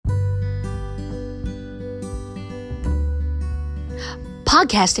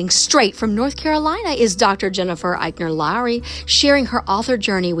Podcasting straight from North Carolina is Dr. Jennifer Eichner Lowry, sharing her author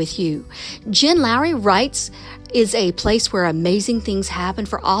journey with you. Jen Lowry Writes is a place where amazing things happen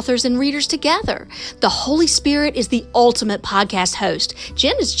for authors and readers together. The Holy Spirit is the ultimate podcast host.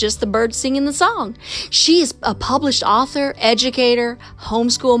 Jen is just the bird singing the song. She is a published author, educator,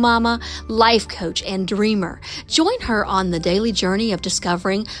 homeschool mama, life coach, and dreamer. Join her on the daily journey of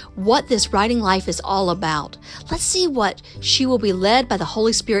discovering what this writing life is all about. Let's see what she will be led by the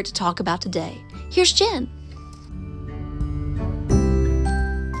Holy Spirit to talk about today. Here's Jen.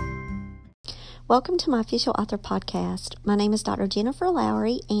 Welcome to my official author podcast. My name is Dr. Jennifer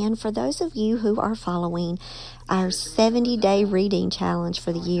Lowry, and for those of you who are following our 70-day reading challenge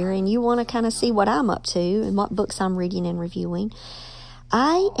for the year, and you want to kind of see what I'm up to and what books I'm reading and reviewing,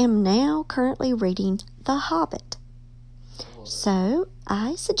 I am now currently reading The Hobbit. So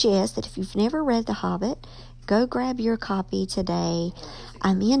I suggest that if you've never read The Hobbit, go grab your copy today.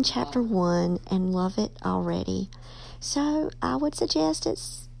 I'm in chapter 1 and love it already. So I would suggest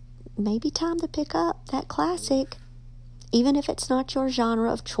it's maybe time to pick up that classic, even if it's not your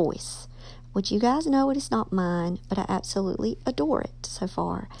genre of choice, which you guys know it is not mine, but I absolutely adore it so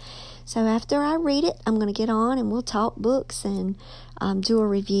far. So after I read it, I'm going to get on and we'll talk books and do a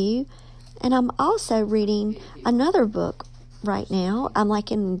review. And I'm also reading another book right now. I'm like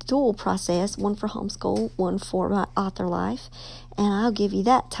in dual process, one for homeschool, one for my author life, and I'll give you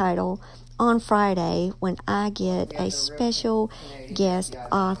that title on Friday when I get a special guest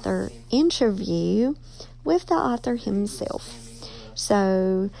author interview with the author himself.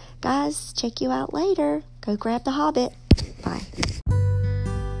 So, guys, check you out later. Go grab The Hobbit. Bye.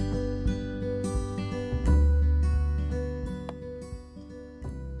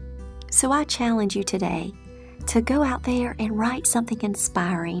 So I challenge you today to go out there and write something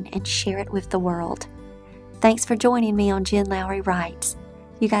inspiring and share it with the world. Thanks for joining me on Jen Lowry Writes.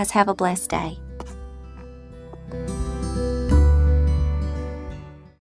 You guys have a blessed day.